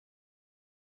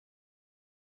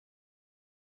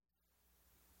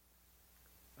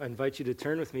I invite you to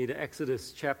turn with me to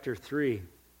Exodus chapter 3.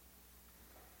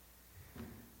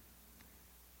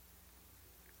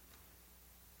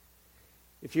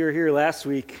 If you were here last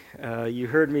week, you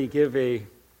heard me give a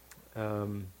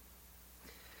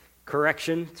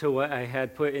correction to what I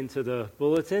had put into the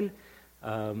bulletin,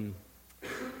 and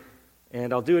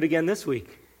I'll do it again this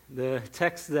week. The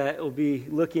text that we'll be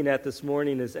looking at this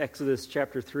morning is Exodus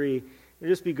chapter 3. We'll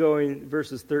just be going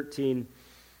verses 13,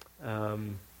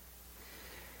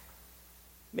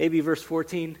 maybe verse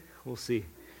 14. We'll see.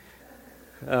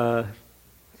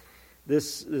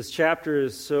 This chapter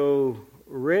is so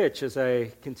rich. As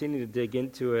I continue to dig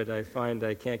into it, I find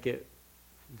I can't get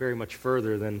very much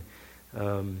further than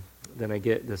I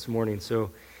get this morning.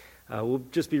 So we'll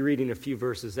just be reading a few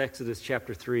verses. Exodus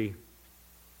chapter 3,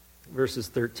 verses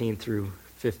 13 through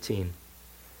 15.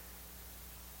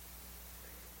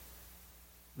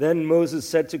 Then Moses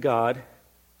said to God,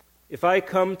 "If I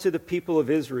come to the people of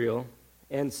Israel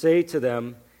and say to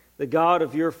them, 'The God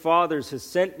of your fathers has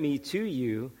sent me to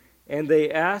you,' and they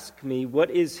ask me,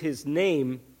 'What is his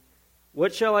name?'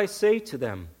 what shall I say to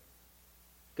them?"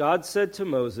 God said to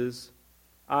Moses,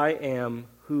 "I am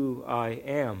who I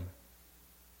am."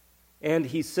 And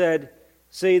he said,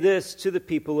 "Say this to the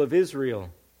people of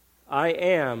Israel, 'I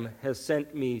am has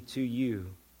sent me to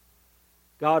you.'"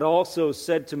 God also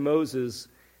said to Moses,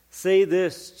 "Say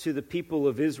this to the people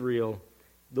of Israel,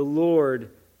 'The Lord,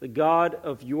 the God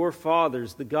of your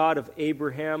fathers, the God of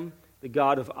Abraham, the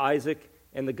God of Isaac,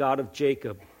 and the God of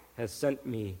Jacob, has sent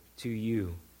me to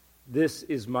you. This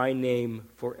is my name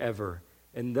forever,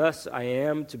 and thus I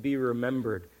am to be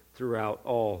remembered throughout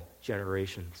all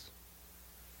generations."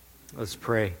 Let's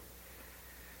pray.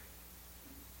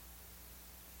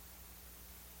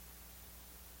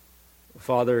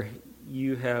 Father,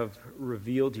 you have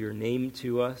revealed your name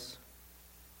to us.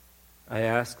 I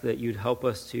ask that you'd help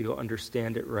us to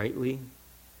understand it rightly,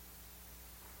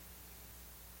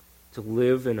 to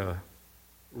live in a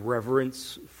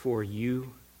reverence for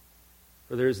you,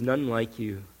 for there is none like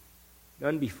you,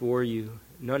 none before you,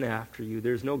 none after you.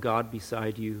 There's no God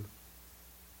beside you.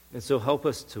 And so help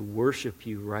us to worship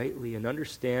you rightly and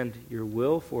understand your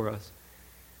will for us,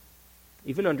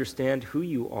 even understand who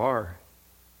you are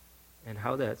and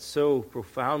how that so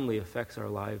profoundly affects our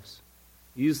lives.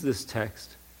 Use this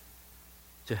text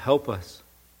to help us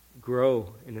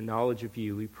grow in the knowledge of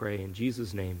you, we pray. In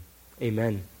Jesus' name,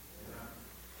 amen.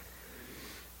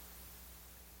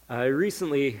 I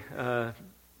recently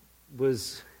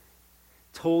was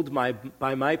told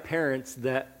by my parents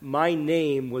that my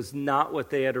name was not what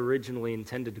they had originally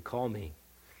intended to call me.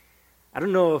 I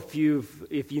don't know if you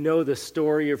know the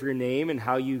story of your name and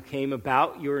how you came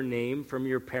about your name from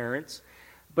your parents,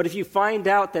 but if you find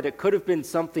out that it could have been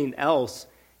something else,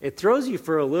 it throws you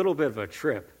for a little bit of a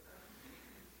trip.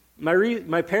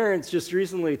 My parents just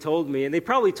recently told me, and they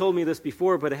probably told me this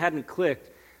before, but it hadn't clicked,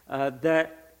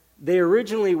 that they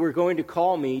originally were going to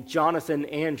call me Jonathan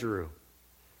Andrew.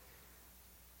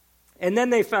 And then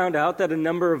they found out that a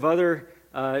number of other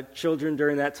children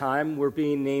during that time were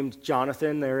being named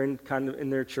Jonathan. They're in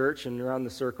their church and around the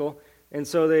circle. And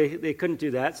so they couldn't do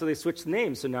that, so they switched the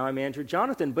name. So now I'm Andrew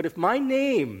Jonathan. But if my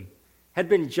name had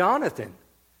been Jonathan,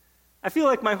 I feel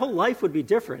like my whole life would be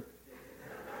different.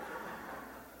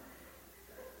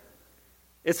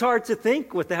 It's hard to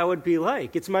think what that would be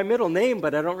like. It's my middle name,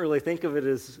 but I don't really think of it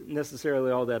as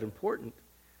necessarily all that important.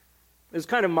 It's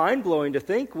kind of mind-blowing to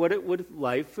think what it would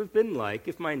life have been like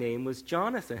if my name was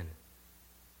Jonathan.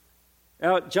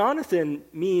 Now, Jonathan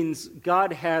means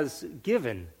God has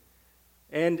given.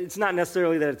 And it's not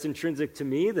necessarily that it's intrinsic to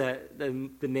me, that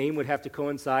the name would have to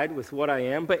coincide with what I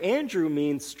am, but Andrew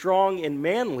means strong and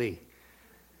manly.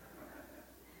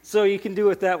 So you can do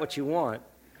with that what you want.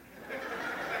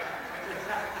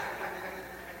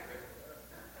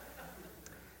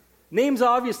 Names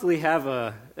obviously have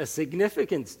a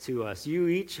significance to us. You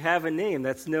each have a name.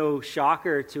 That's no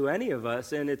shocker to any of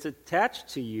us, and it's attached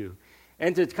to you.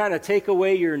 And to kind of take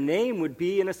away your name would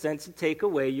be, in a sense, to take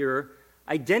away your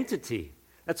identity.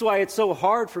 That's why it's so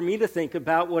hard for me to think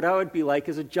about what I would be like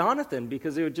as a Jonathan,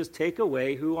 because it would just take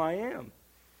away who I am.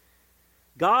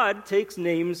 God takes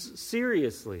names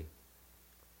seriously.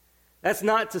 That's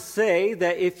not to say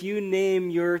that if you name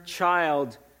your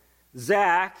child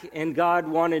Zach and God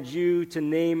wanted you to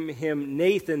name him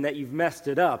Nathan, that you've messed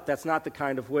it up. That's not the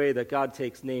kind of way that God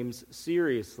takes names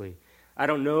seriously. I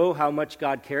don't know how much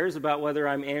God cares about whether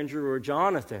I'm Andrew or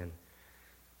Jonathan.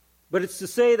 But it's to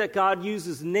say that God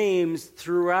uses names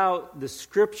throughout the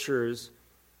Scriptures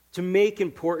to make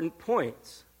important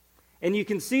points. And you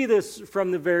can see this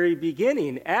from the very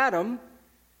beginning. Adam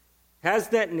has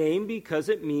that name because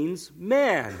it means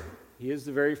man. he is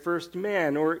the very first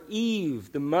man. Or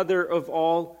Eve, the mother of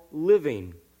all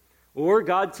living. Or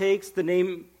God takes the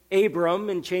name Abram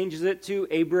and changes it to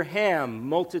Abraham,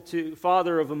 multitude,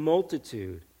 father of a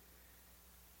multitude.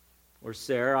 Or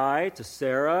Sarai to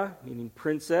Sarah, meaning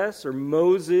princess. Or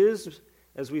Moses,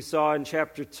 as we saw in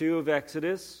chapter 2 of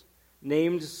Exodus,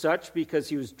 named such because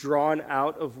he was drawn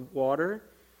out of water.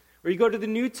 Or you go to the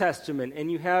New Testament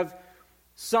and you have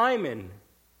Simon,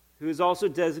 who is also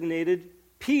designated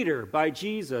Peter by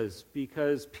Jesus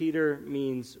because Peter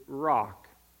means rock.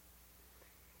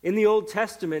 In the Old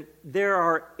Testament, there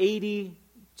are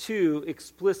 82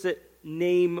 explicit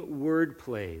name word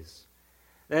plays.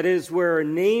 That is, where a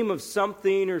name of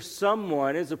something or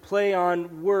someone is a play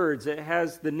on words.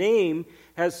 The name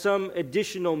has some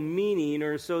additional meaning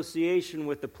or association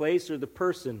with the place or the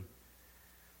person.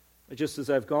 Just as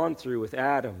I've gone through with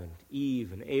Adam and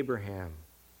Eve and Abraham.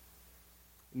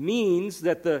 Means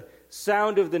that the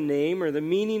sound of the name or the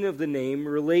meaning of the name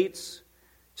relates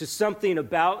to something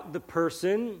about the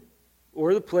person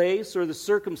or the place or the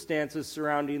circumstances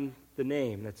surrounding the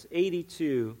name. That's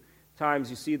 82 times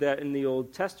you see that in the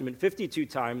Old Testament, 52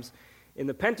 times in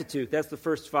the Pentateuch. That's the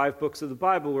first 5 books of the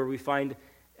Bible, where we find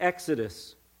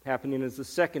Exodus happening as the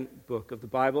second book of the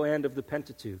Bible and of the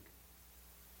Pentateuch.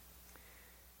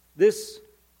 This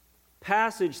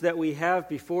passage that we have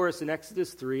before us in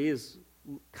Exodus 3 is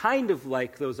kind of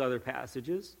like those other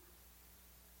passages,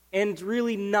 and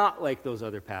really not like those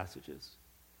other passages.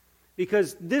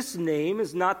 Because this name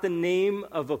is not the name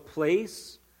of a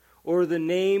place or the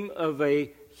name of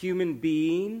a human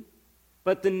being,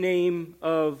 but the name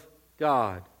of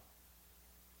God.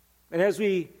 And as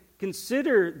we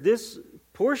consider this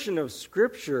portion of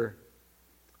Scripture,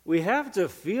 we have to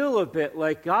feel a bit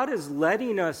like God is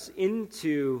letting us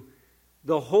into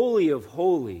the Holy of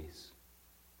Holies.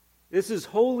 This is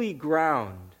holy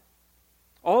ground.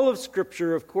 All of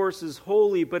Scripture, of course, is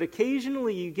holy, but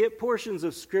occasionally you get portions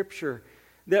of Scripture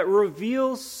that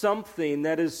reveal something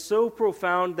that is so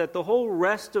profound that the whole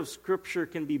rest of Scripture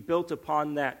can be built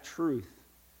upon that truth.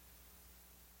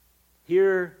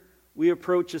 Here we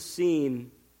approach a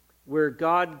scene where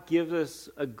God gives us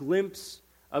a glimpse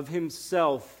of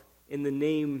himself in the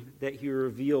name that he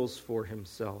reveals for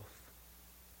himself.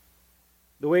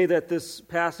 The way that this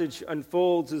passage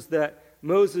unfolds is that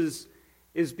Moses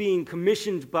is being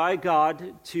commissioned by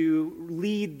God to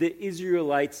lead the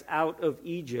Israelites out of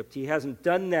Egypt. He hasn't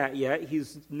done that yet.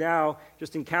 He's now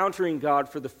just encountering God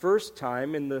for the first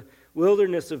time in the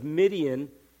wilderness of Midian.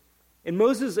 And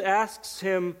Moses asks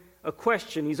him a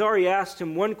question. He's already asked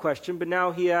him one question, but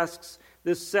now he asks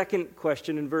this second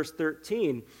question in verse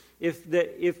 13.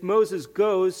 If Moses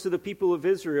goes to the people of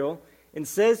Israel and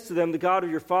says to them, "The God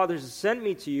of your fathers has sent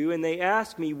me to you," and they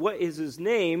ask me, "What is his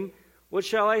name?" what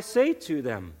shall I say to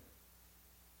them?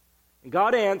 And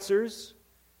God answers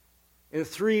in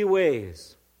 3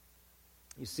 ways.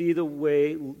 You see the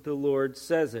way the Lord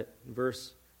says it. In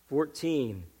verse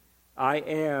 14, I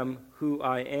am who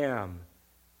I am.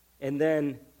 And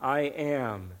then I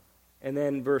am. And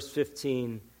then verse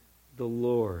 15, the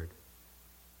Lord.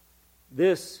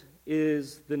 This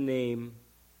is the name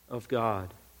of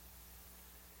God.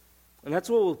 And that's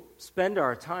what we'll spend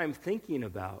our time thinking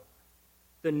about.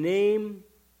 The name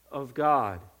of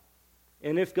God.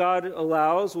 And if God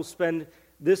allows, we'll spend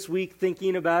this week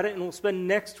thinking about it, and we'll spend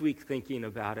next week thinking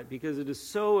about it, because it is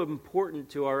so important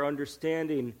to our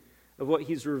understanding of what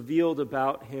he's revealed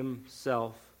about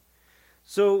himself.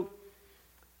 So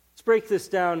let's break this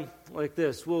down like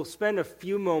this. We'll spend a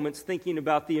few moments thinking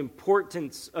about the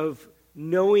importance of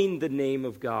knowing the name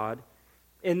of God,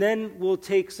 and then we'll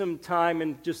take some time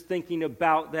and just thinking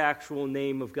about the actual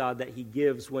name of God that he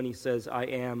gives when he says, I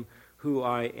am who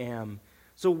I am.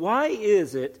 So why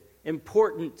is it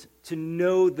important to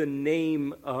know the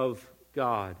name of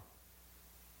God?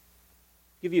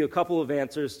 I'll give you a couple of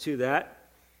answers to that.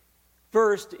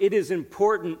 First, it is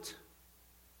important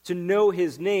to know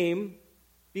his name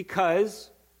because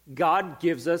God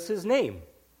gives us his name.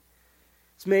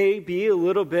 This may be a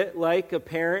little bit like a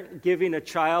parent giving a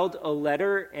child a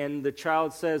letter, and the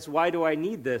child says, "Why do I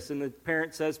need this?" And the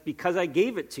parent says, "Because I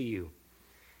gave it to you."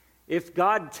 If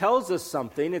God tells us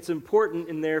something, it's important,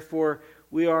 and therefore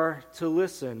we are to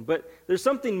listen. But there's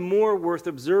something more worth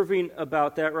observing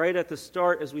about that right at the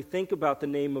start as we think about the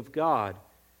name of God.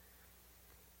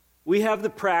 We have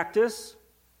the practice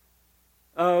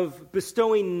of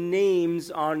bestowing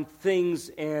names on things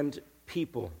and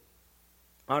people.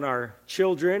 On our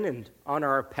children and on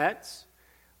our pets.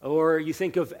 Or you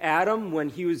think of Adam when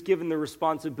he was given the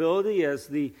responsibility as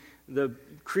the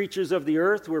creatures of the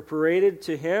earth were paraded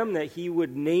to him, that he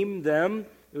would name them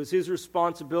It was his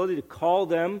responsibility to call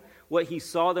them what he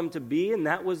saw them to be, and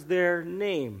that was their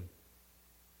name.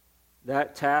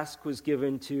 That task was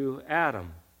given to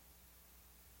Adam.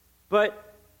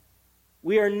 But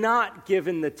we are not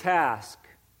given the task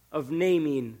of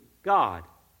naming God.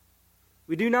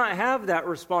 We do not have that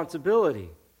responsibility.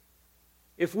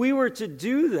 If we were to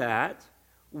do that,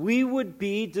 we would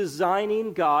be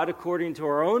designing God according to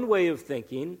our own way of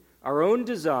thinking, our own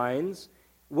designs,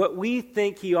 what we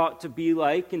think he ought to be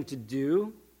like and to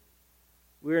do.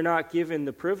 We are not given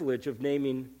the privilege of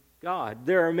naming God.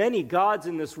 There are many gods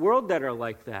in this world that are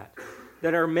like that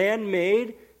are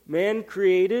man-made,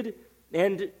 man-created,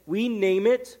 and we name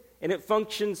it, and it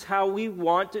functions how we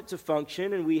want it to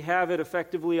function, and we have it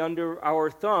effectively under our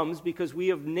thumbs because we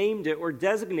have named it or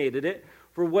designated it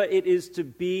for what it is to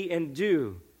be and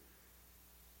do.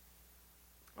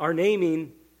 Our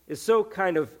naming is so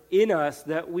kind of in us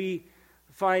that we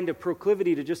find a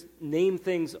proclivity to just name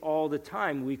things all the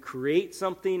time. We create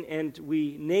something and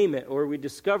we name it, or we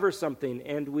discover something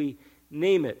and we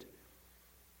name it.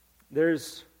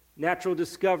 There's natural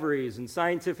discoveries and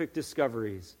scientific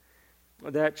discoveries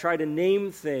that try to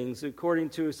name things according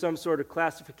to some sort of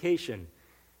classification.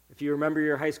 If you remember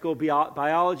your high school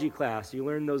biology class, you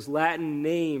learned those Latin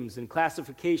names and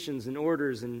classifications and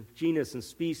orders and genus and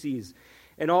species.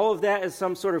 And all of that is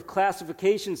some sort of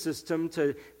classification system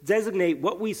to designate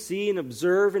what we see and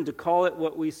observe and to call it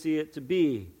what we see it to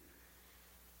be.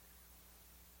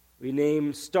 We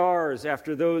name stars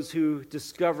after those who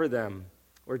discover them,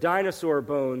 or dinosaur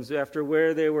bones after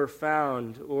where they were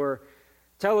found, or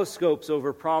telescopes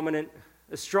over prominent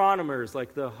astronomers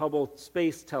like the Hubble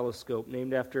Space Telescope,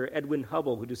 named after Edwin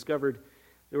Hubble, who discovered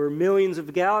there were millions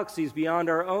of galaxies beyond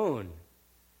our own.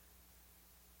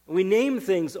 We name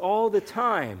things all the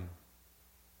time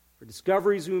for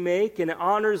discoveries we make, and it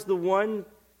honors the one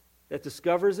that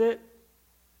discovers it,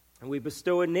 and we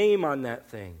bestow a name on that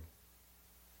thing.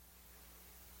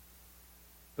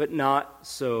 But not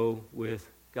so with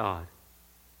God.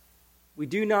 We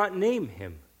do not name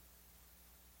him.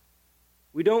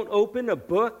 We don't open a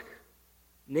book,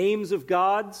 names of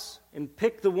gods, and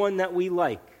pick the one that we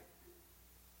like.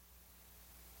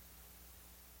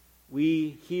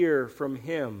 We hear from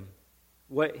him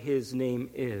what his name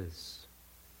is.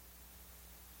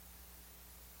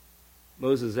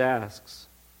 Moses asks,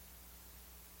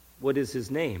 what is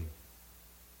his name?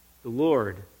 The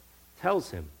Lord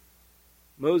tells him.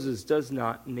 Moses does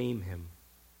not name him.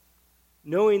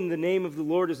 Knowing the name of the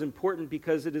Lord is important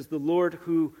because it is the Lord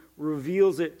who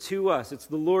reveals it to us. It's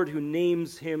the Lord who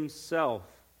names himself.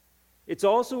 It's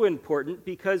also important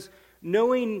because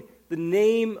knowing the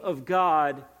name of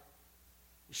God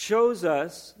shows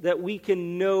us that we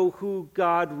can know who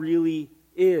God really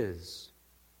is.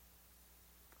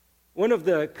 One of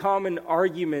the common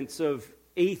arguments of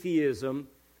atheism,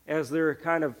 as they're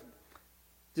kind of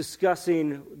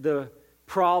discussing the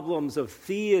problems of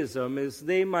theism, is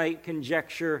they might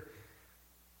conjecture,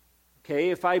 okay,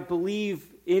 if I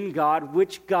believe in God,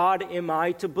 which God am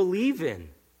I to believe in?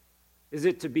 Is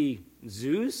it to be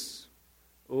Zeus?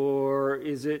 Or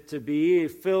is it to be a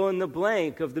fill in the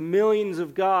blank of the millions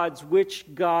of gods?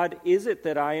 Which God is it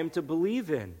that I am to believe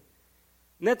in?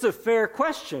 And that's a fair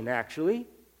question, actually.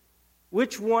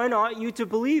 Which one ought you to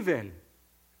believe in?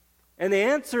 And the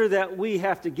answer that we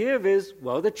have to give is,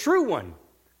 well, the true one,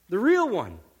 the real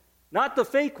one, not the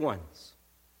fake ones.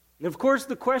 And of course,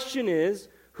 the question is,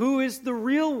 who is the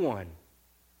real one?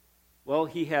 Well,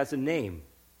 he has a name,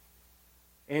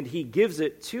 and he gives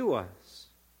it to us.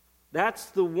 That's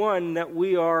the one that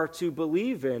we are to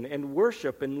believe in and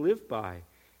worship and live by.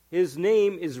 His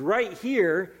name is right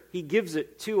here. He gives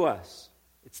it to us.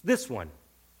 It's this one.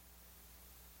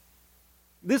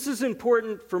 This is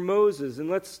important for Moses, and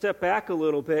let's step back a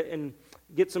little bit and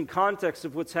get some context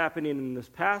of what's happening in this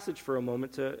passage for a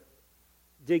moment to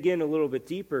dig in a little bit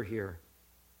deeper here.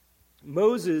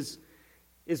 Moses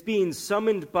is being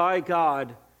summoned by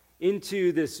God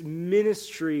into this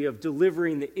ministry of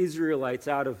delivering the Israelites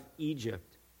out of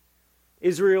Egypt.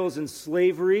 Israel is in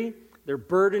slavery. They're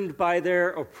burdened by their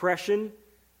oppression.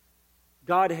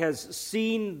 God has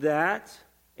seen that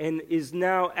and is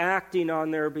now acting on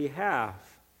their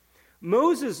behalf.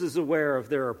 Moses is aware of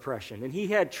their oppression, and he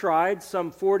had tried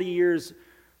some 40 years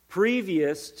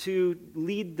previous to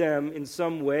lead them in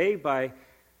some way by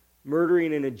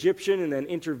murdering an Egyptian and then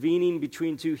intervening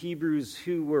between two Hebrews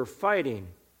who were fighting.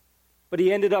 But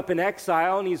he ended up in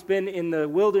exile, and he's been in the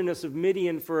wilderness of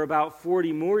Midian for about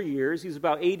 40 more years. He's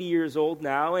about 80 years old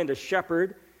now and a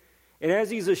shepherd. And as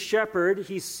he's a shepherd,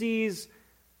 he sees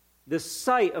the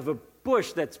sight of a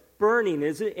bush that's burning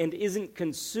and isn't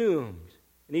consumed.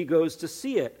 And he goes to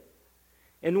see it.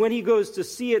 And when he goes to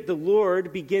see it, the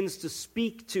Lord begins to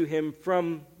speak to him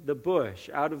from the bush,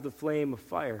 out of the flame of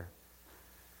fire.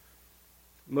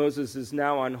 Moses is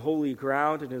now on holy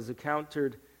ground and has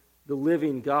encountered the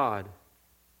living God.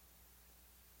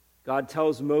 God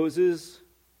tells Moses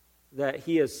that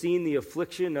he has seen the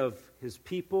affliction of his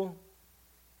people,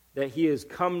 that he has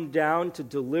come down to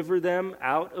deliver them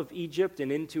out of Egypt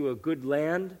and into a good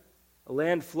land, a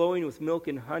land flowing with milk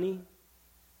and honey.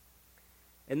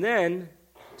 And then,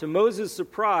 to Moses'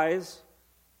 surprise,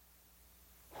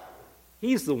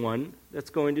 he's the one that's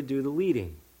going to do the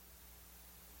leading.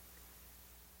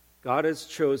 God has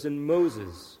chosen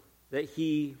Moses, that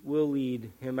he will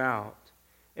lead him out.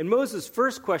 And Moses'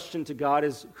 first question to God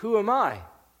is, "Who am I?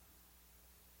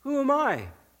 Who am I?"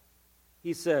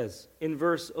 He says in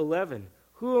verse 11,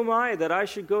 "Who am I that I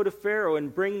should go to Pharaoh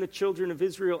and bring the children of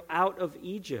Israel out of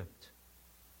Egypt?"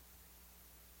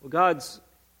 Well, God's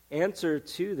answer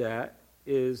to that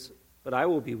is, "But I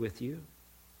will be with you."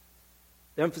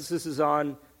 The emphasis is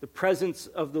on the presence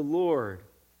of the Lord.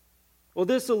 Well,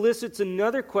 this elicits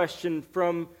another question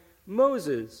from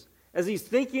Moses as he's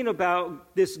thinking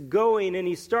about this going, and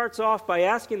he starts off by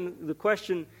asking the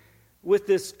question with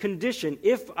this condition,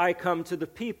 "If I come to the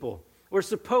people," or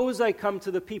 "Suppose I come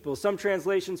to the people." Some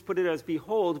translations put it as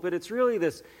 "behold," but it's really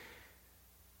this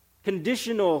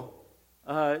conditional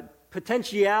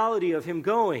potentiality of him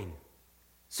going.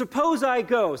 Suppose I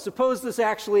go, suppose this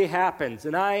actually happens,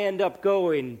 and I end up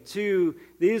going to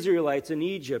the Israelites in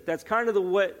Egypt. That's kind of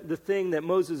the thing that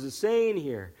Moses is saying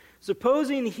here.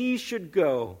 Supposing he should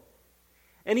go,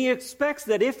 and he expects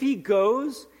that if he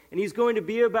goes, and he's going to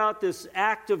be about this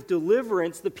act of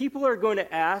deliverance, the people are going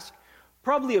to ask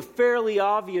probably a fairly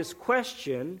obvious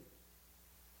question: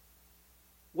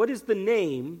 what is the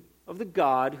name of the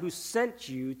God who sent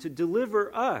you to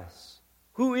deliver us?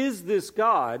 Who is this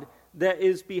God that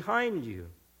is behind you?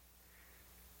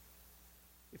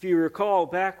 If you recall,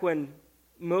 back when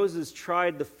Moses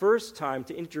tried the first time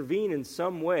to intervene in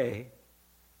some way,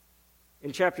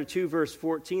 in chapter 2, verse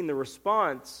 14, the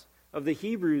response of the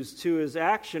Hebrews to his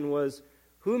action was,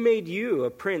 "Who made you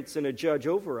a prince and a judge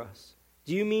over us?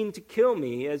 Do you mean to kill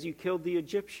me as you killed the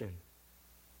Egyptian?"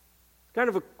 It's kind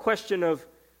of a question of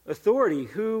authority.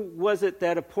 Who was it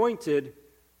that appointed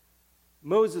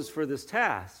Moses for this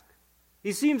task?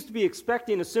 He seems to be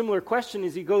expecting a similar question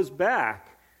as he goes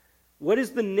back. What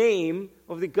is the name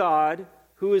of the God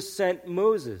who has sent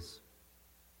Moses?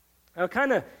 Now, it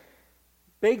kind of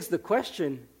begs the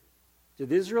question, do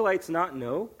the Israelites not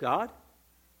know God?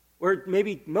 Or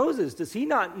maybe Moses, does he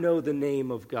not know the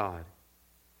name of God?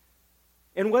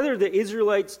 And whether the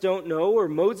Israelites don't know or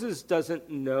Moses doesn't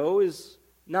know is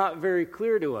not very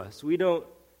clear to us. We don't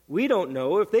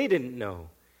know if they didn't know.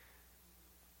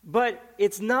 But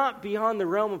it's not beyond the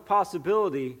realm of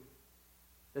possibility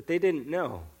that they didn't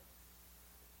know.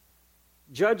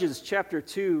 Judges chapter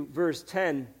 2, verse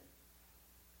 10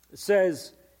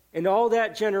 says, "And all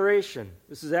that generation,"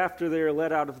 this is after they are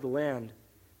led out of the land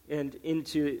and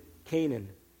into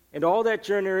Canaan, "and all that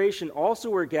generation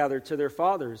also were gathered to their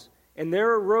fathers. And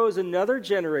there arose another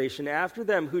generation after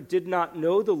them who did not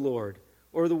know the Lord,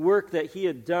 or the work that he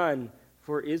had done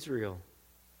for Israel."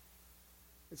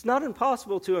 It's not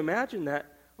impossible to imagine that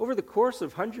over the course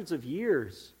of hundreds of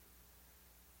years,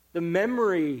 the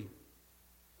memory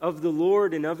of the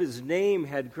Lord and of his name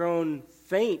had grown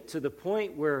faint to the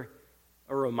point where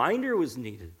a reminder was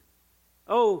needed.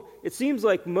 Oh, it seems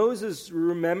like Moses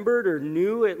remembered or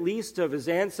knew at least of his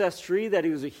ancestry, that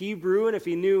he was a Hebrew, and if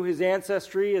he knew his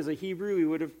ancestry as a Hebrew, he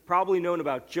would have probably known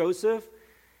about Joseph,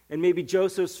 and maybe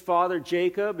Joseph's father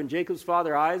Jacob, and Jacob's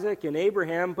father Isaac, and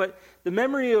Abraham. But the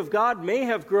memory of God may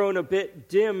have grown a bit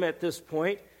dim at this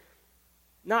point,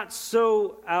 not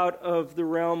so out of the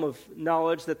realm of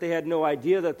knowledge that they had no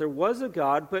idea that there was a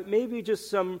God, but maybe just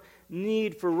some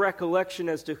need for recollection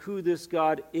as to who this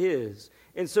God is.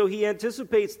 And so he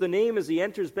anticipates the name as he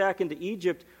enters back into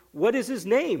Egypt. What is his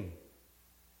name?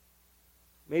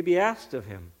 Maybe asked of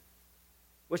him.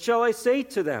 What shall I say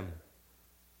to them?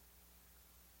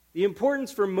 The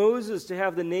importance for Moses to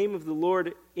have the name of the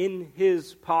Lord in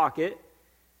his pocket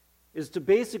is to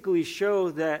basically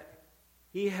show that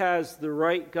he has the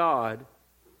right God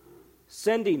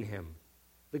sending him,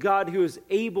 the God who is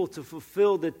able to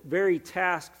fulfill the very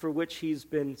task for which he's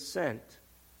been sent.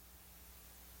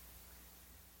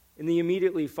 In the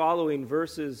immediately following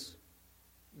verses,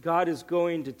 God is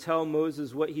going to tell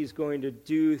Moses what he's going to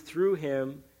do through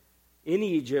him in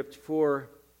Egypt for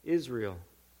Israel.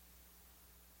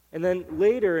 And then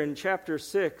later in chapter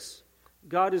 6,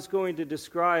 God is going to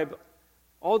describe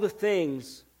all the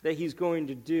things that he's going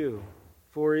to do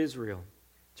for Israel.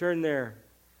 Turn there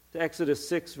to Exodus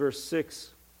 6, verse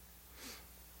 6.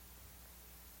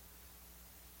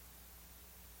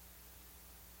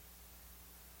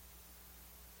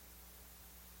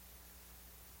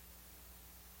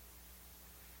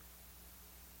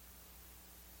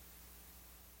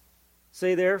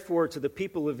 Say therefore to the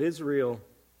people of Israel,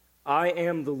 I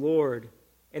am the Lord,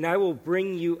 and I will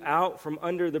bring you out from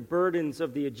under the burdens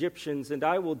of the Egyptians, and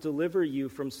I will deliver you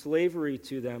from slavery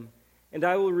to them, and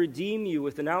I will redeem you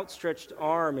with an outstretched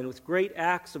arm and with great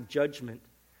acts of judgment.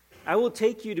 I will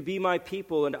take you to be my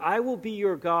people, and I will be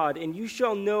your God, and you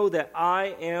shall know that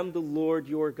I am the Lord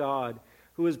your God,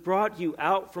 who has brought you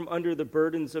out from under the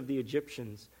burdens of the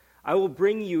Egyptians. I will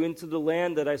bring you into the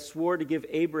land that I swore to give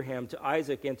Abraham, to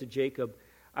Isaac, and to Jacob.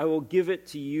 I will give it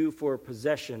to you for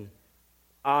possession.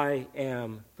 I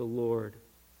am the Lord.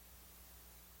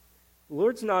 The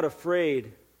Lord's not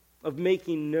afraid of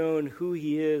making known who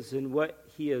he is and what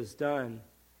he has done.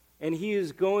 And he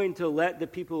is going to let the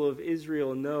people of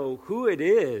Israel know who it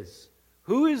is.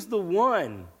 Who is the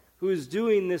one who is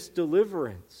doing this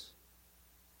deliverance?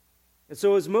 And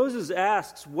so as Moses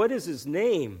asks, what is his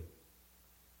name?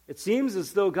 It seems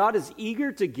as though God is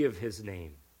eager to give his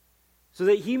name so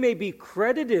that he may be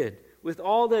credited with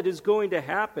all that is going to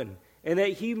happen, and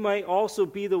that he might also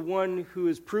be the one who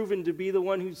is proven to be the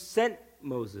one who sent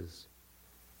Moses.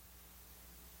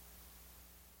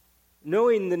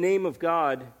 Knowing the name of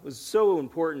God was so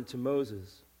important to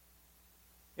Moses.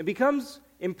 It becomes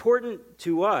important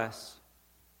to us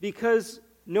because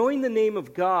knowing the name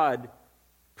of God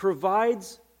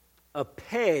provides a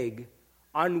peg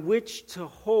on which to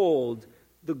hold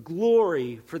the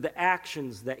glory for the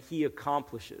actions that he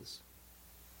accomplishes.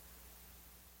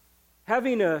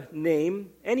 Having a name,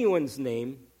 anyone's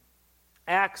name,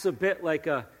 acts a bit like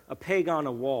a peg on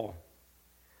a wall,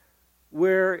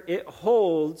 where it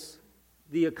holds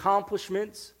the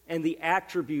accomplishments and the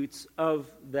attributes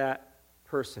of that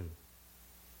person.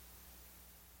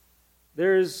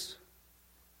 There's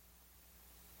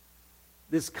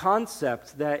this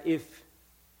concept that if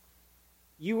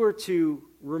you were to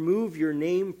remove your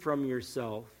name from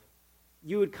yourself,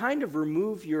 you would kind of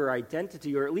remove your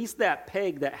identity, or at least that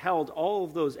peg that held all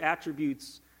of those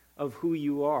attributes of who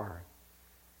you are.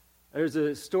 There's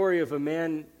a story of a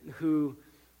man who,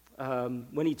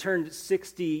 when he turned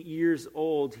 60 years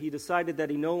old, he decided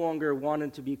that he no longer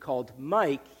wanted to be called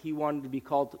Mike, he wanted to be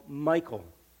called Michael.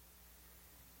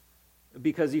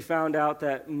 Because he found out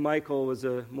that Michael was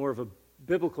more of a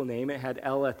biblical name. It had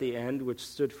L at the end, which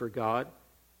stood for God.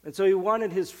 And so he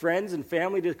wanted his friends and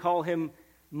family to call him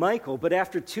Michael, but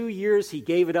after 2 years, he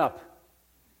gave it up.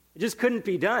 It just couldn't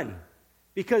be done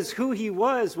because who he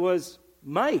was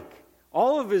Mike.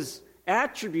 All of his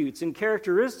attributes and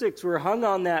characteristics were hung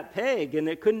on that peg, and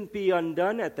it couldn't be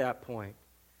undone at that point.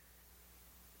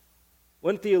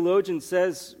 One theologian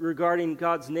says regarding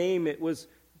God's name, it was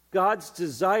God's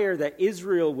desire that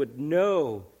Israel would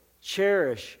know,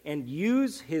 cherish, and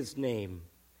use his name.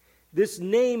 This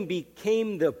name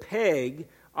became the peg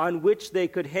on which they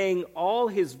could hang all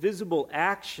his visible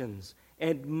actions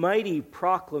and mighty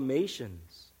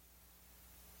proclamations.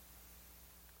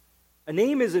 A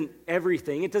name isn't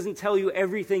everything. It doesn't tell you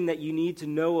everything that you need to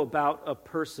know about a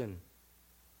person.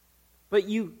 But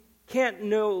you can't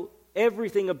know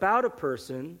everything about a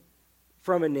person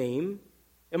from a name.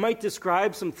 It might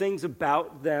describe some things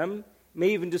about them, may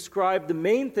even describe the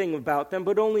main thing about them,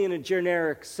 but only in a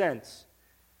generic sense.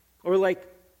 Or like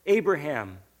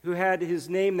Abraham, who had his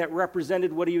name that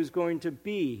represented what he was going to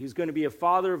be. He was going to be a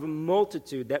father of a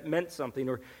multitude. That meant something.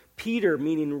 Or Peter,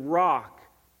 meaning rock.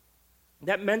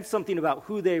 That meant something about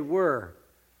who they were.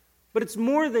 But it's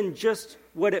more than just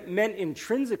what it meant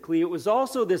intrinsically. It was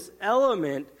also this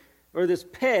element, or this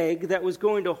peg, that was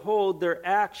going to hold their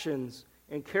actions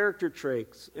and character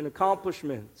traits and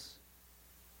accomplishments.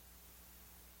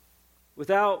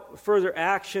 Without further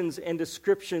actions and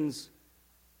descriptions,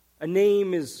 a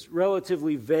name is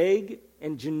relatively vague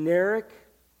and generic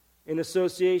in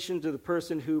association to the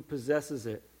person who possesses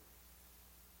it.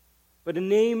 But a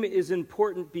name is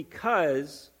important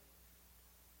because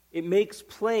it makes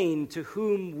plain to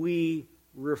whom we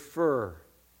refer.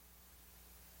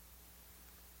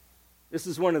 This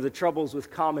is one of the troubles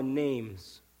with common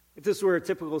names. If this were a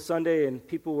typical Sunday and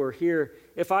people were here,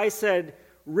 if I said,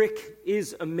 Rick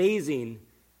is amazing,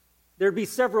 there'd be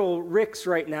several Ricks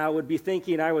right now would be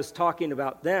thinking I was talking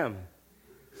about them.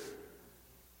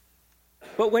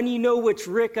 But when you know which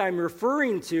Rick I'm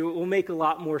referring to, it will make a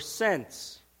lot more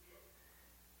sense.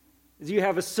 As you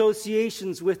have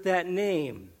associations with that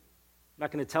name. I'm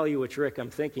not going to tell you which Rick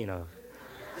I'm thinking of.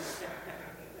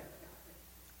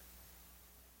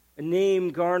 A name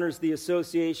garners the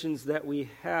associations that we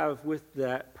have with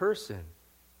that person.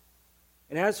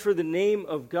 And as for the name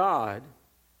of God,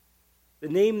 the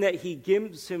name that he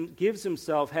gives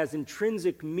himself has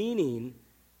intrinsic meaning,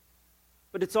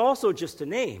 but it's also just a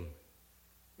name.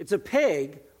 It's a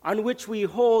peg on which we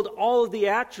hold all of the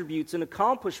attributes and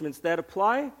accomplishments that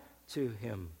apply to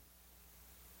him.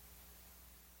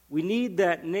 We need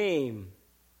that name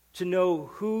to know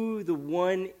who the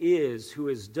one is who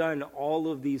has done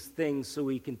all of these things, so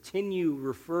we continue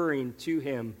referring to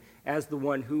him as the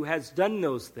one who has done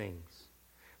those things.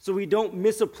 So we don't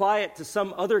misapply it to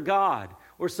some other God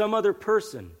or some other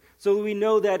person. So we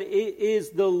know that it is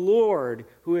the Lord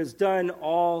who has done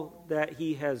all that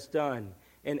he has done.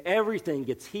 And everything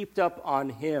gets heaped up on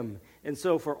him. And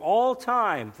so for all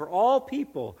time, for all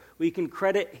people, we can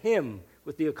credit him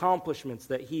with the accomplishments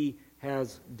that he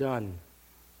has done.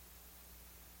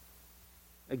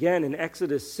 Again, in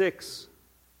Exodus 6,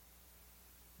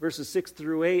 verses 6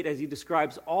 through 8, as he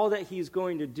describes all that he's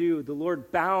going to do, the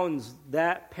Lord bounds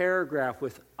that paragraph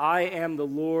with, I am the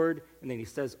Lord, and then he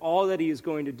says all that he is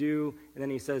going to do, and then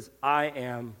he says, I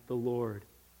am the Lord.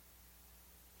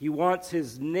 He wants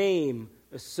his name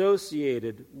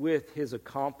associated with his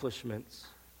accomplishments.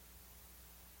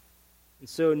 And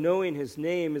so knowing his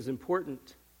name is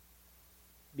important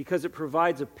because it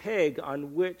provides a peg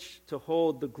on which to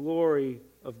hold the glory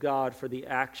of God for the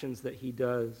actions that he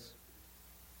does.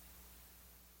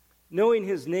 Knowing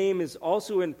his name is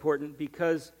also important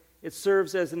because it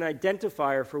serves as an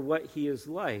identifier for what he is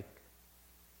like.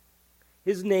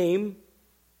 His name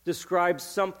describes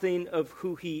something of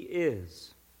who he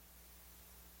is.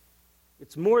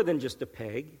 It's more than just a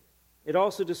peg. It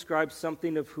also describes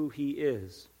something of who he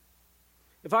is.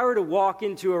 If I were to walk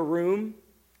into a room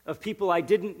of people I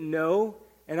didn't know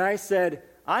and I said,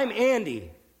 I'm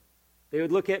Andy, they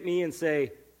would look at me and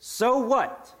say, so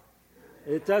what?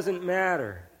 It doesn't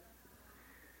matter.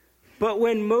 But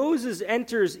when Moses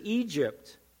enters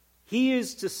Egypt, he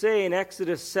is to say in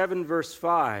Exodus 7 verse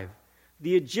 5,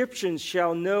 the Egyptians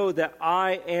shall know that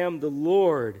I am the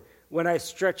Lord when I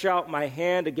stretch out my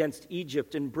hand against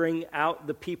Egypt and bring out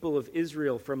the people of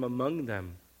Israel from among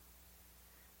them.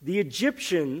 The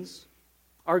Egyptians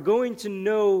are going to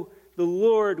know the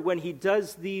Lord when he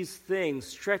does these things,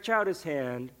 stretch out his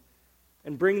hand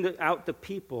and bring out the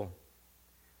people.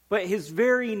 But his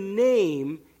very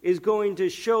name is going to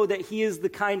show that he is the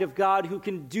kind of God who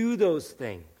can do those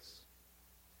things.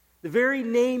 The very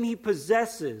name he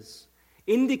possesses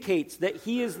indicates that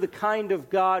he is the kind of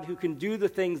God who can do the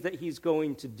things that he's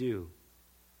going to do.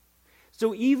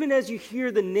 So even as you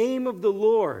hear the name of the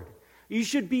Lord, you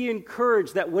should be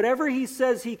encouraged that whatever he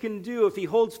says he can do, if he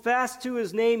holds fast to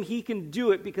his name, he can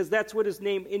do it because that's what his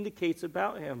name indicates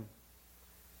about him.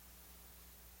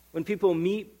 When people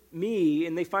meet me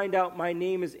and they find out my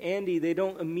name is Andy, they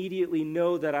don't immediately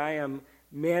know that I am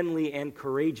manly and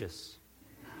courageous.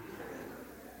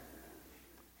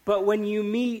 But when you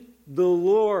meet the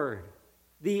Lord,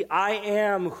 the I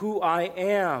am who I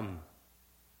am,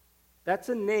 that's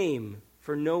a name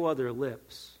for no other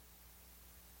lips.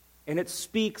 And it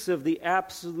speaks of the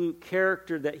absolute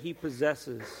character that he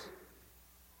possesses.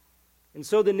 And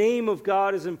so the name of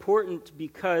God is important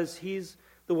because he's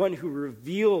the one who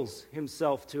reveals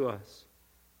himself to us.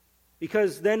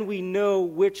 Because then we know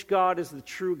which God is the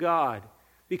true God.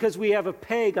 Because we have a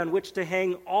peg on which to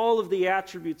hang all of the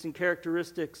attributes and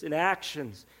characteristics and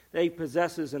actions that he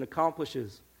possesses and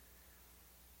accomplishes.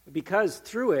 Because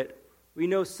through it, we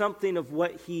know something of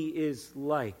what he is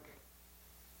like.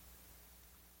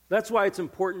 That's why it's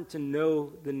important to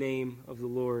know the name of the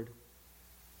Lord.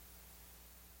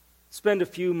 Spend a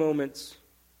few moments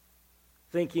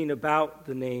thinking about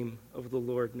the name of the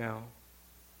Lord now.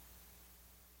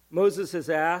 Moses has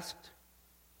asked,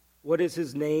 what is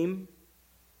his name?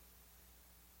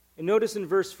 And notice in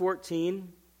verse 14,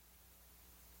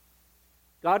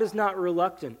 God is not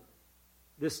reluctant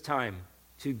this time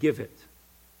to give it.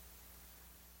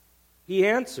 He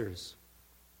answers.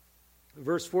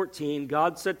 Verse 14,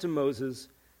 God said to Moses,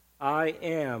 I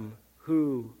am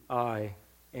who I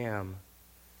am.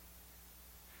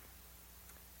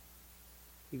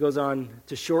 He goes on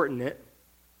to shorten it,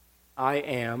 I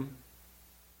am.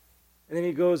 And then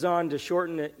he goes on to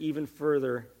shorten it even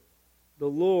further, the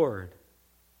Lord.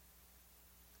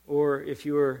 Or if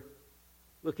you were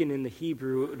looking in the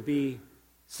Hebrew, it would be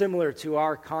similar to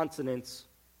our consonants,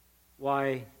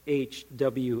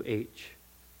 YHWH.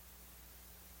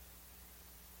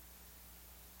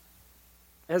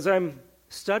 As I'm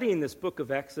studying this book of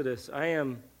Exodus, I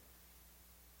am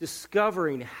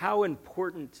discovering how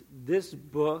important this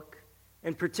book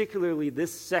and particularly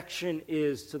this section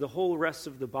is to the whole rest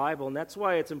of the Bible. And that's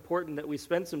why it's important that we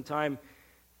spend some time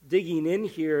digging in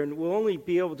here, and we'll only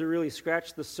be able to really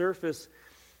scratch the surface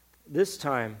this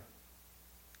time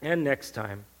and next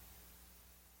time.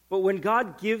 But when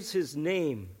God gives his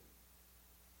name,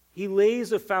 he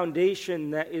lays a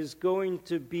foundation that is going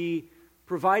to be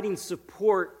providing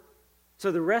support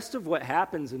to the rest of what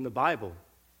happens in the Bible.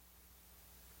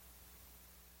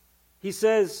 He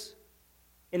says,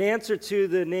 in answer to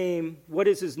the name, what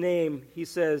is his name? He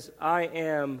says, I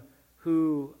am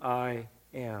who I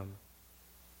am.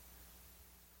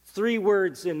 3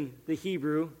 words in the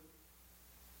Hebrew.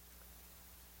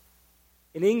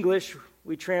 In English,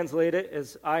 we translate it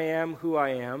as I am who I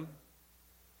am.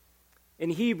 In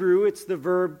Hebrew, it's the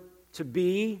verb to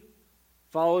be,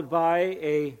 followed by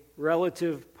a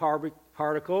relative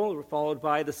particle, followed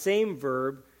by the same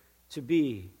verb to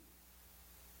be.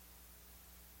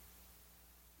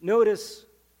 Notice,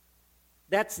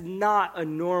 that's not a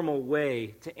normal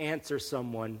way to answer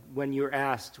someone when you're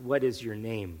asked, what is your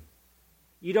name?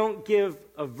 You don't give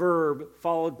a verb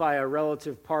followed by a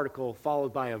relative particle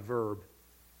followed by a verb.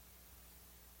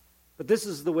 But this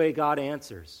is the way God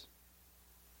answers.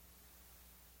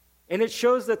 And it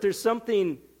shows that there's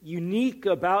something unique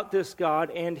about this God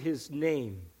and his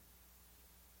name.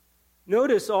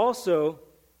 Notice also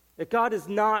that God is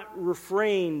not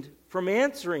refrained from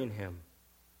answering him.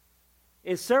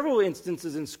 In several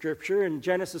instances in Scripture, in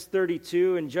Genesis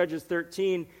 32 and Judges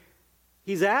 13,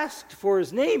 he's asked for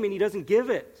his name and he doesn't give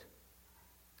it.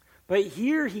 But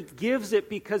here he gives it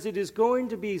because it is going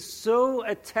to be so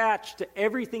attached to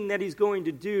everything that he's going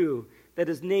to do that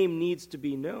his name needs to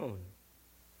be known.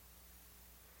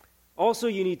 Also,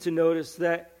 you need to notice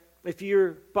that if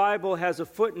your Bible has a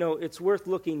footnote, it's worth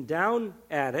looking down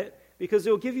at it because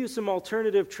it'll give you some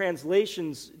alternative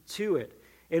translations to it.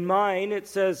 In mine, it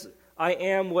says, I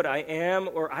am what I am,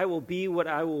 or I will be what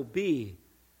I will be.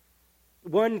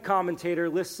 One commentator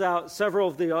lists out several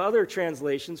of the other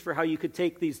translations for how you could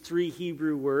take these 3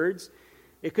 Hebrew words.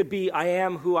 It could be, I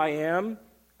am who I am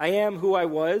who I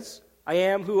was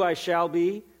am who I shall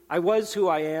be, I was who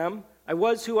I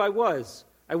was who I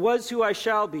was who I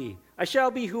shall be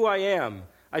who I am,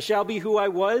 I shall be who I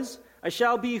was, I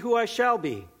shall be who I shall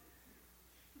be.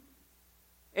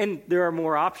 And there are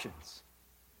more options.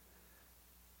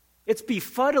 It's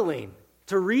befuddling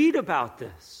to read about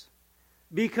this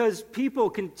because people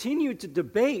continue to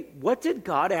debate, what did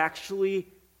God actually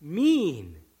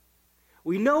mean?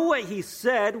 We know what he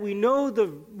said, we know the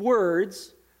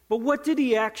words, but what did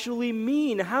he actually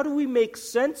mean? How do we make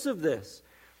sense of this?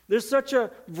 There's such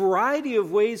a variety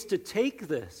of ways to take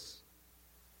this.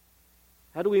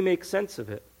 How do we make sense of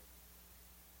it?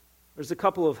 There's a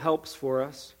couple of helps for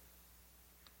us.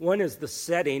 One is the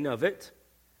setting of it.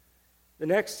 The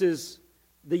next is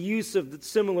the use of the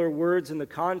similar words in the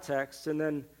context, and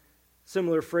then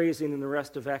similar phrasing in the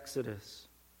rest of Exodus.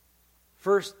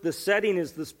 First, the setting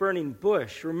is this burning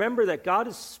bush. Remember that God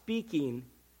is speaking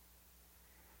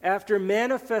after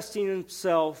manifesting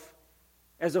himself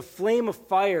as a flame of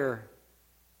fire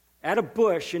at a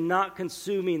bush and not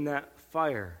consuming that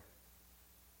fire.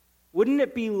 Wouldn't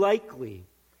it be likely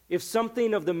if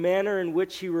something of the manner in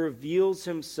which he reveals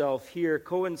himself here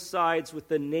coincides with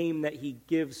the name that he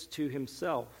gives to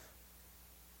himself?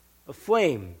 A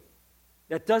flame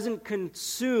that doesn't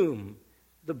consume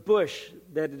the bush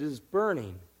that it is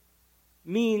burning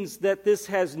means that this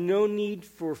has no need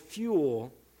for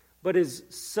fuel, but is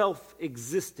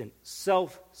self-existent,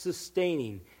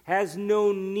 self-sustaining, has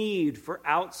no need for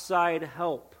outside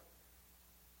help.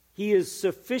 He is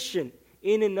sufficient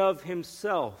in and of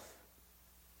himself.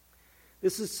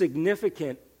 This is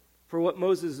significant for what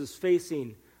Moses is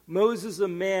facing. Moses, a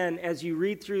man, as you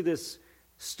read through this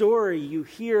story, you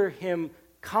hear him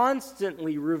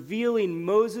constantly revealing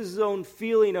Moses' own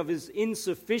feeling of his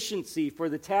insufficiency for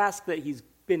the task that he's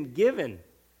been given.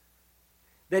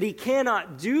 That he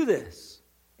cannot do this.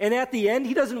 And at the end,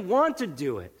 he doesn't want to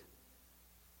do it.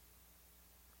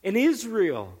 In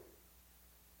Israel,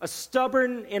 a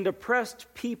stubborn and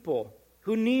oppressed people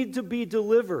who need to be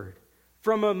delivered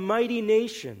from a mighty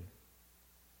nation,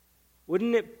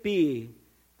 wouldn't it be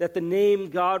that the name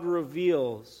God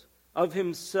reveals of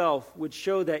himself would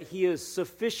show that he is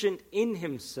sufficient in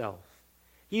himself?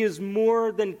 He is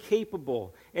more than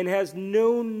capable and has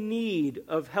no need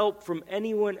of help from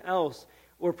anyone else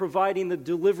or providing the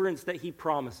deliverance that he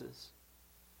promises.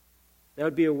 That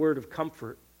would be a word of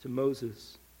comfort to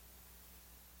Moses.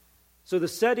 So the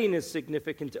setting is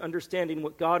significant to understanding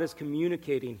what God is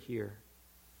communicating here.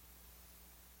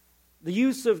 The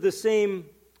use of the same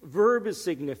verb is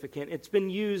significant. It's been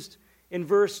used in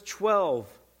verse 12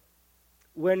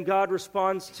 when God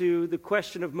responds to the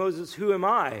question of Moses, "Who am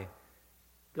I?"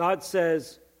 God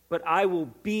says, "But I will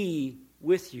be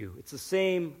with you." It's the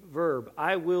same verb,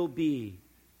 "I will be."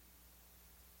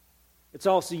 It's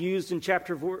also used in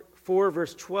chapter 4,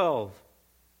 verse 12.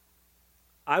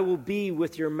 "I will be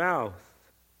with your mouth."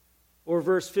 Or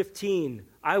verse 15,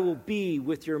 "I will be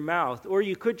with your mouth." Or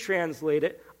you could translate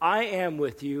it, "I am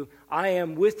with you, I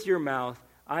am with your mouth,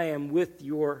 I am with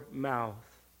your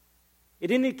mouth."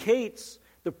 It indicates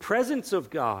the presence of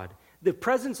God, the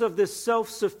presence of this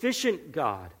self-sufficient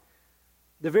God.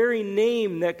 The very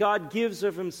name that God gives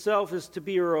of himself is to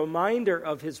be a reminder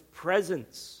of his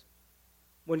presence.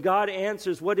 When God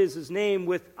answers what is his name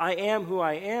with "I am who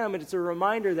I am," it's a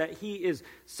reminder that he is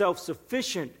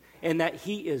self-sufficient and that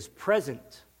he is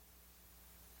present.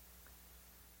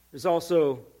 There's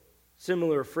also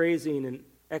similar phrasing in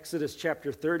Exodus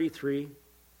chapter 33,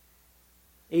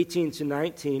 18 to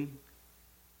 19.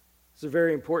 It's a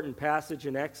very important passage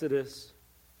in Exodus.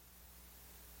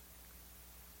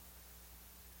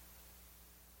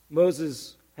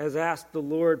 Moses has asked the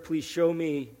Lord, "Please show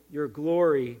me your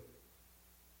glory."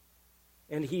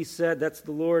 And he said, "That's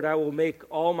the Lord, I will make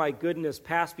all my goodness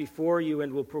pass before you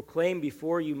and will proclaim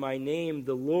before you my name,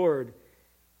 the Lord.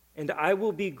 And I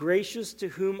will be gracious to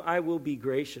whom I will be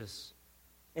gracious,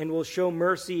 and will show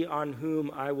mercy on whom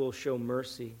I will show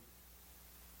mercy."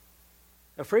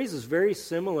 A phrase is very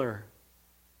similar.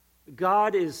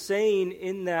 God is saying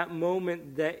in that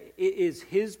moment that it is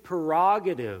his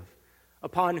prerogative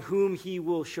upon whom he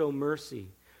will show mercy.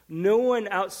 No one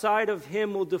outside of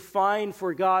him will define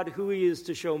for God who he is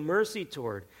to show mercy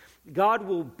toward. God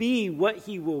will be what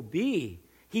he will be.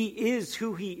 He is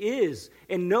who he is.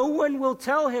 And no one will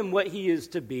tell him what he is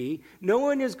to be. No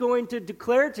one is going to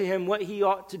declare to him what he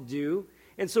ought to do.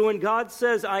 And so when God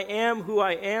says, "I am who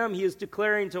I am," he is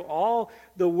declaring to all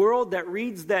the world that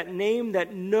reads that name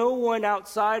that no one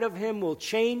outside of him will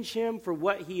change him for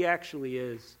what he actually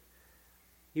is.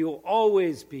 He will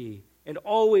always be and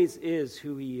always is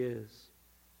who he is.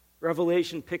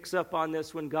 Revelation picks up on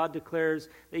this when God declares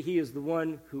that he is the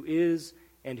one who is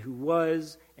and who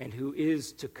was and who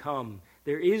is to come.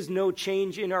 There is no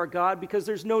change in our God because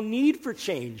there's no need for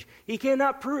change. He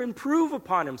cannot improve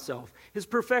upon himself. His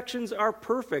perfections are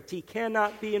perfect. He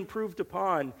cannot be improved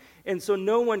upon. And so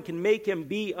no one can make him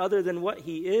be other than what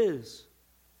he is.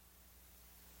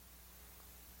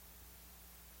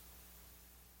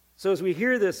 So as we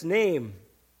hear this name,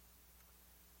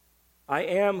 "I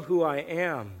am who I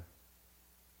am,"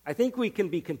 I think we can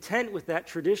be content with that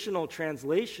traditional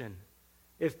translation.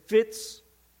 It fits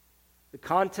the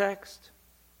context.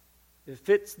 It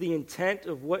fits the intent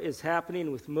of what is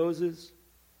happening with Moses.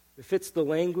 It fits the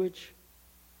language.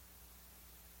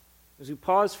 As we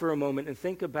pause for a moment and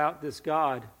think about this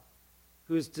God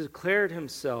who has declared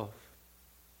himself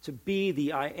to be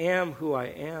the "I am who I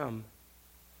am,"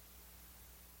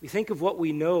 we think of what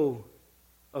we know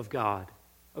of God,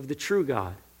 of the true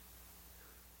God.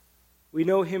 We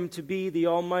know him to be the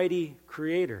Almighty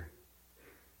Creator,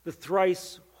 the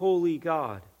thrice holy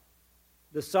God,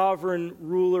 the sovereign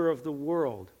ruler of the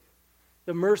world,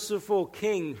 the merciful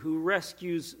King who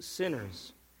rescues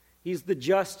sinners. He's the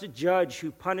just judge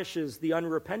who punishes the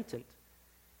unrepentant.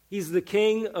 He's the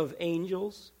King of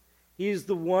angels. He is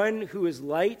the one who is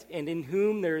light and in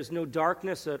whom there is no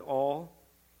darkness at all.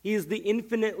 He is the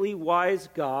infinitely wise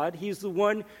God. He is the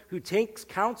one who takes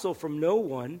counsel from no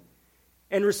one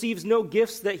and receives no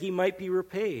gifts that he might be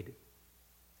repaid.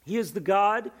 He is the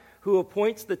God who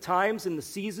appoints the times and the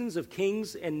seasons of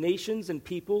kings and nations and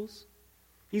peoples.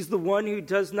 He's the one who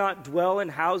does not dwell in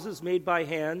houses made by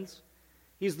hands.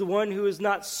 He's the one who is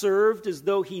not served as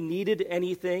though he needed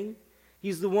anything.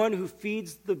 He's the one who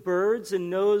feeds the birds and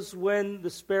knows when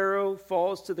the sparrow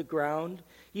falls to the ground.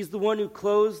 He's the one who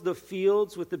clothes the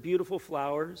fields with the beautiful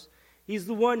flowers. He's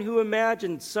the one who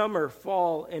imagined summer,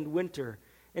 fall, and winter.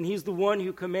 And he's the one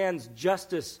who commands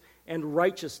justice and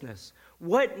righteousness.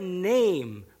 What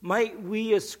name might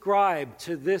we ascribe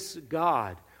to this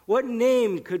God? What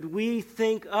name could we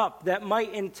think up that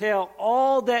might entail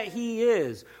all that he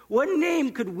is? What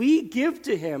name could we give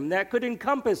to him that could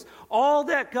encompass all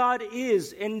that God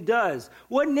is and does?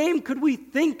 What name could we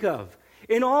think of?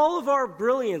 In all of our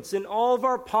brilliance, in all of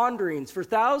our ponderings for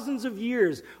thousands of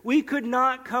years, we could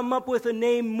not come up with a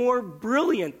name more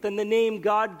brilliant than the name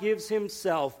God gives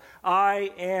himself.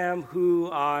 I am who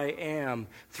I am.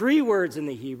 3 words in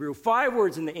the Hebrew, 5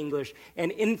 words in the English,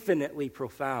 and infinitely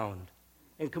profound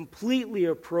and completely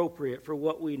appropriate for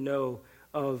what we know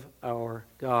of our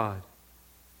God.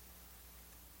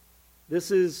 This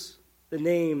is the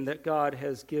name that God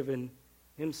has given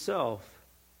himself.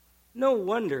 No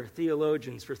wonder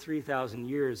theologians for 3,000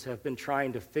 years have been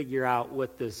trying to figure out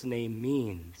what this name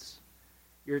means.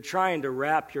 You're trying to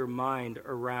wrap your mind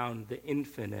around the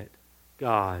infinite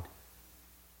God.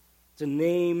 It's a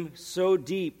name so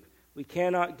deep we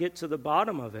cannot get to the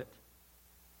bottom of it.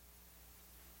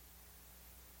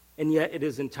 And yet it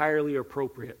is entirely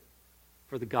appropriate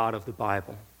for the God of the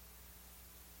Bible.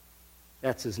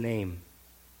 That's his name.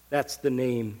 That's the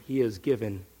name he has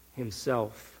given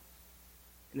himself.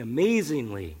 And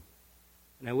amazingly,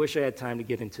 and I wish I had time to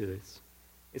get into this,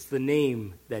 it's the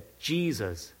name that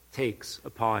Jesus takes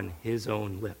upon his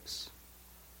own lips.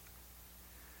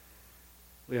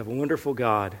 We have a wonderful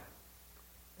God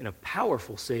and a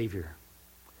powerful Savior.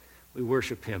 We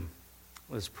worship him.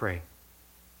 Let's pray.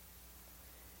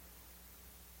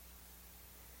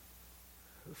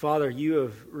 Father, you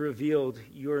have revealed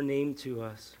your name to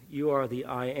us. You are the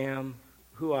I am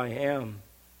who I am.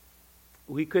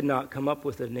 We could not come up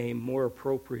with a name more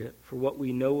appropriate for what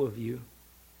we know of you.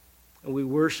 And we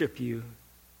worship you.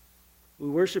 We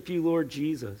worship you, Lord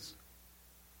Jesus,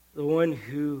 the one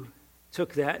who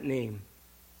took that name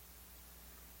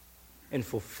and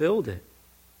fulfilled it.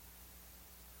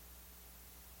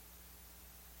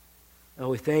 Oh,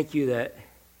 we thank you that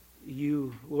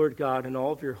you, Lord God, in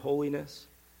all of your holiness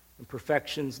and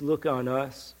perfections, look on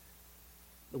us,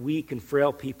 the weak and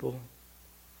frail people,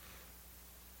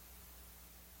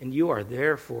 and you are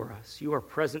there for us. You are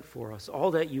present for us.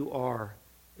 All that you are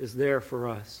is there for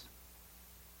us.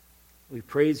 We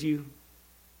praise you.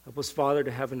 Help us, Father,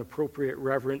 to have an appropriate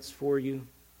reverence for you,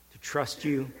 to trust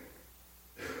you,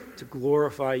 to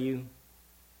glorify you.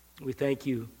 We thank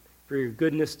you for your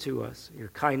goodness to us, your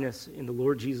kindness in the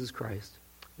Lord Jesus Christ.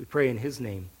 We pray in his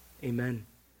name. Amen.